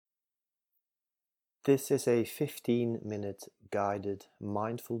This is a 15-minute guided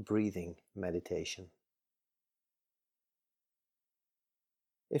mindful breathing meditation.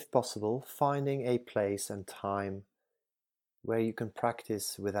 If possible, finding a place and time where you can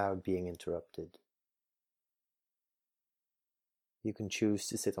practice without being interrupted. You can choose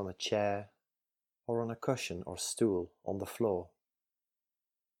to sit on a chair or on a cushion or stool on the floor.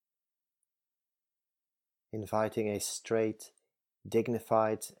 Inviting a straight,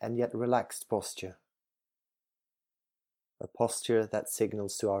 dignified and yet relaxed posture. A posture that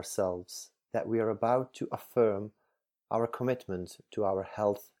signals to ourselves that we are about to affirm our commitment to our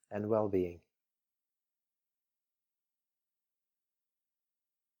health and well-being.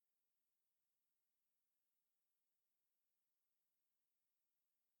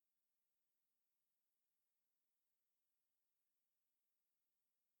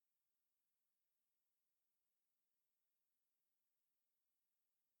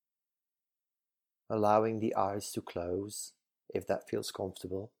 Allowing the eyes to close, if that feels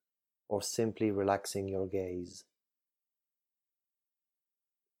comfortable, or simply relaxing your gaze.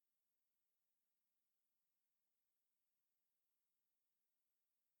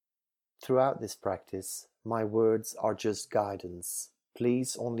 Throughout this practice, my words are just guidance.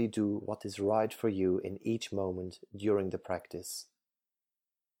 Please only do what is right for you in each moment during the practice.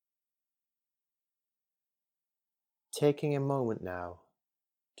 Taking a moment now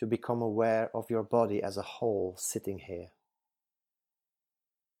to become aware of your body as a whole sitting here.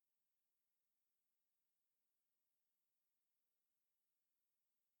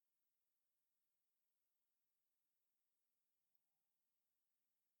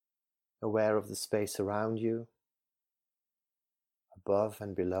 Aware of the space around you, above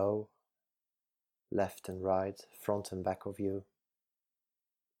and below, left and right, front and back of you.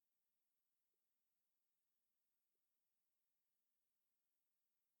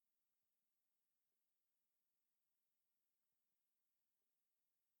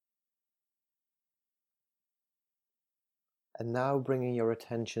 And now bringing your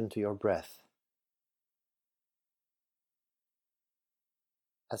attention to your breath.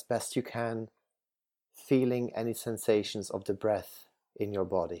 As best you can, feeling any sensations of the breath in your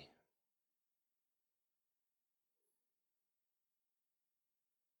body.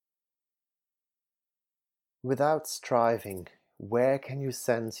 Without striving, where can you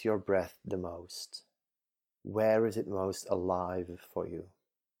sense your breath the most? Where is it most alive for you?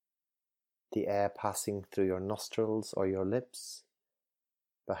 The air passing through your nostrils or your lips?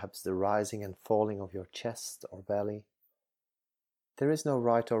 Perhaps the rising and falling of your chest or belly? There is no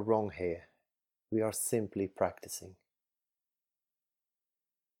right or wrong here. We are simply practicing.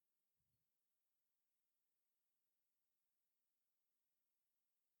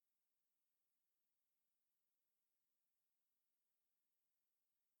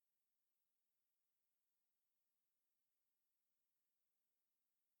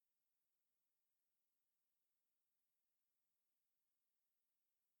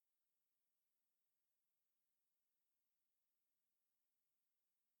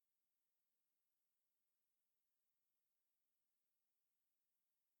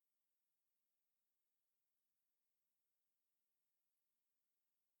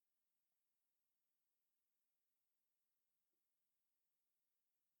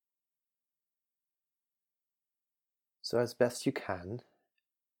 So as best you can,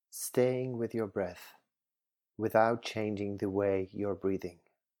 staying with your breath without changing the way you're breathing.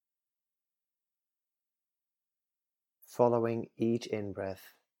 Following each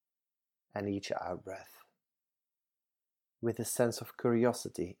in-breath and each out-breath with a sense of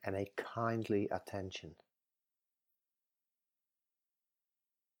curiosity and a kindly attention.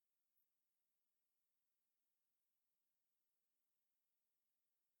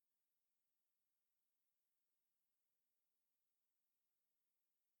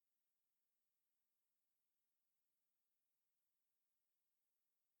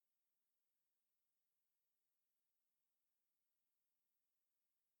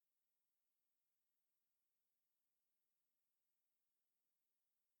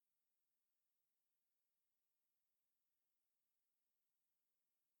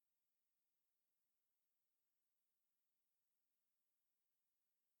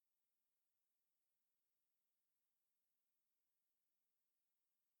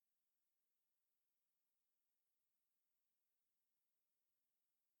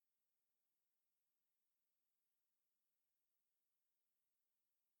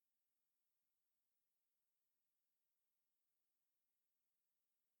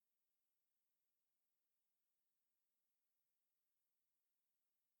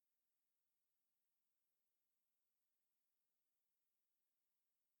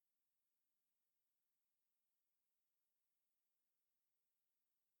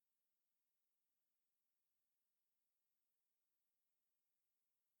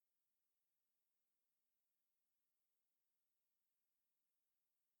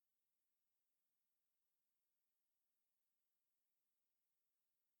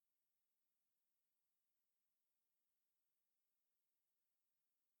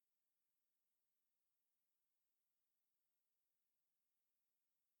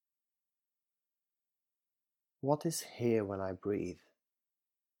 What is here when I breathe?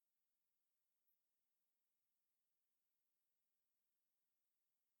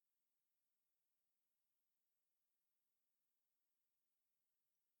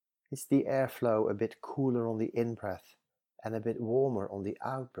 Is the airflow a bit cooler on the in-breath and a bit warmer on the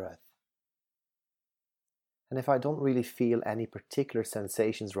out-breath? And if I don't really feel any particular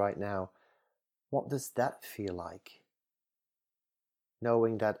sensations right now, what does that feel like?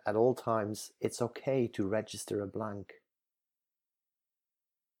 Knowing that at all times it's okay to register a blank.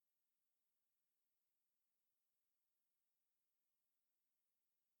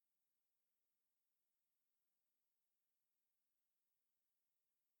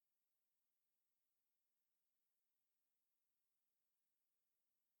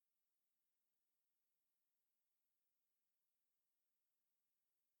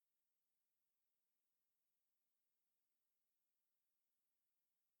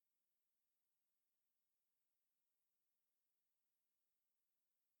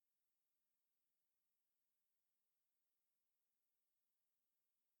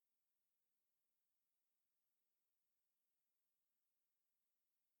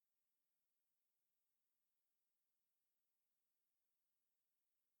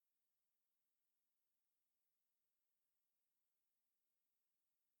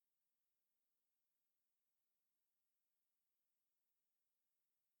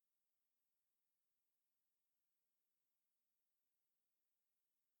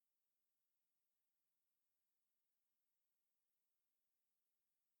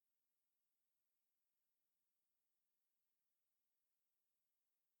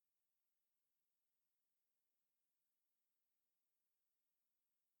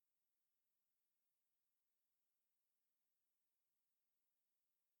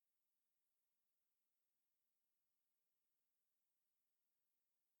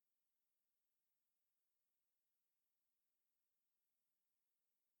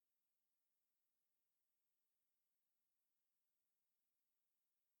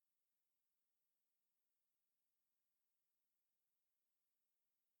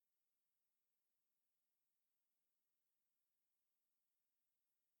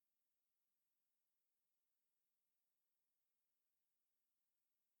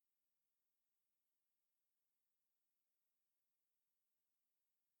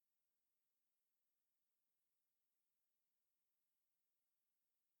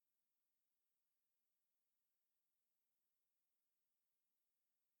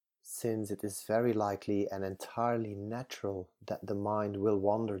 Since it is very likely and entirely natural that the mind will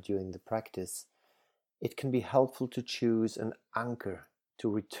wander during the practice, it can be helpful to choose an anchor to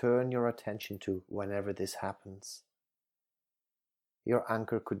return your attention to whenever this happens. Your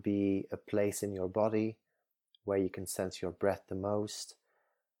anchor could be a place in your body where you can sense your breath the most,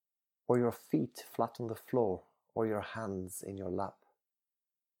 or your feet flat on the floor, or your hands in your lap.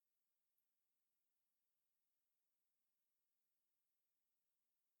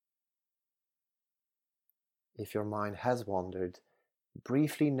 If your mind has wandered,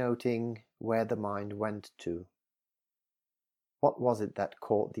 briefly noting where the mind went to. What was it that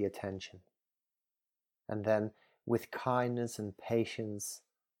caught the attention? And then, with kindness and patience,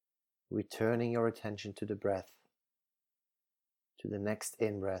 returning your attention to the breath, to the next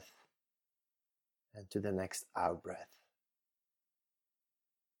in-breath, and to the next out-breath.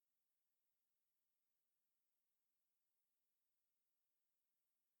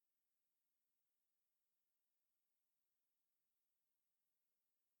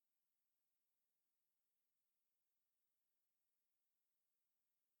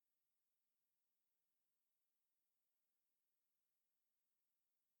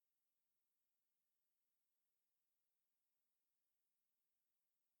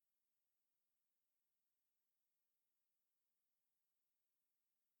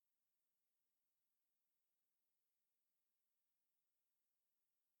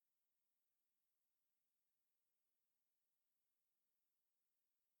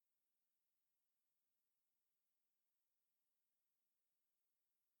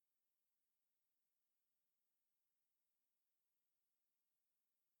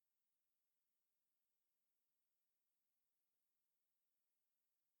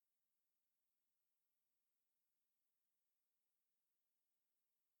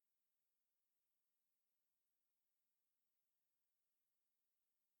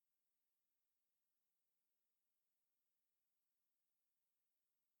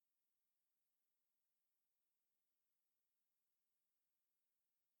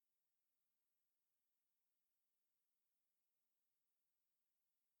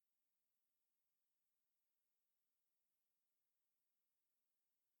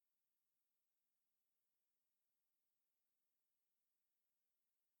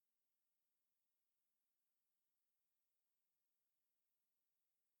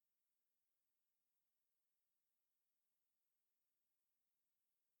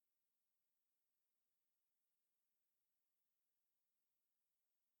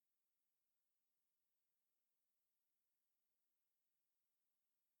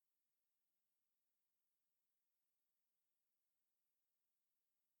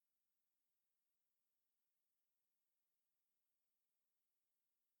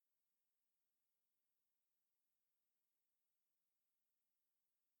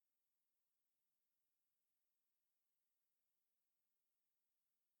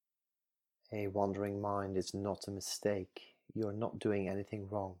 A wandering mind is not a mistake. You are not doing anything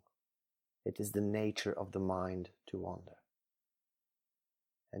wrong. It is the nature of the mind to wander.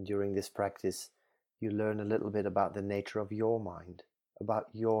 And during this practice, you learn a little bit about the nature of your mind, about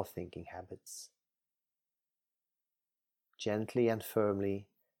your thinking habits. Gently and firmly,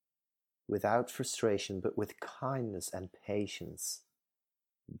 without frustration, but with kindness and patience,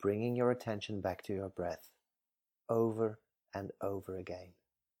 bringing your attention back to your breath, over and over again.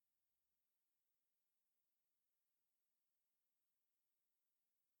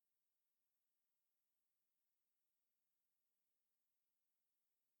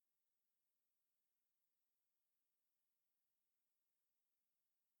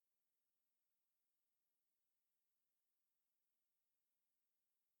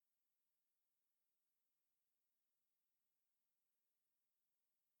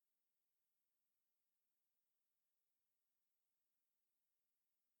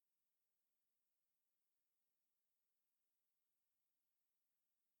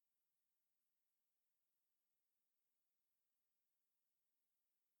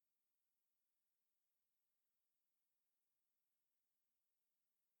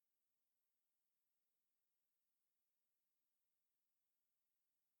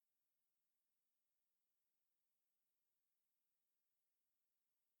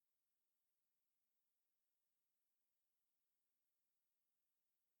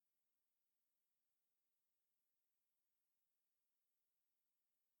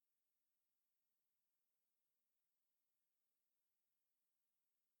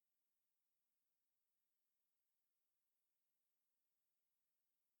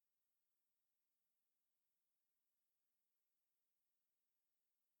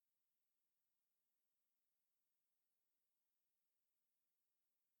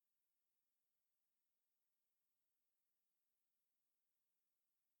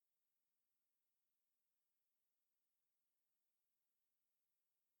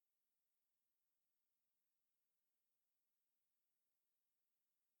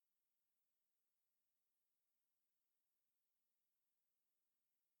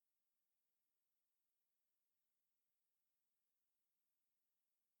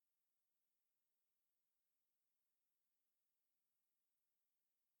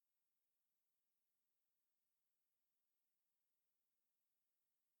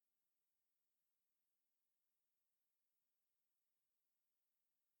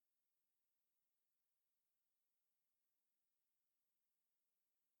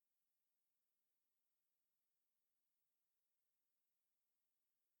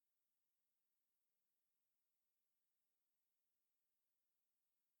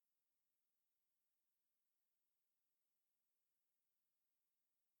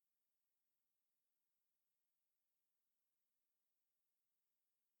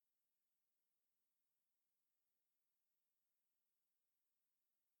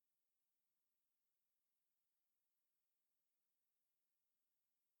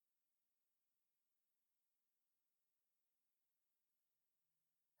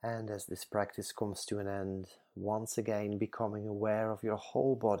 And as this practice comes to an end, once again becoming aware of your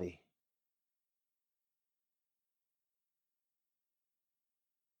whole body.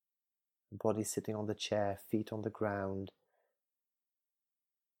 Body sitting on the chair, feet on the ground.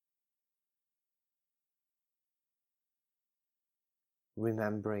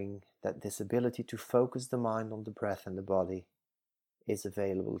 Remembering that this ability to focus the mind on the breath and the body is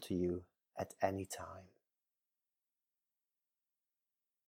available to you at any time.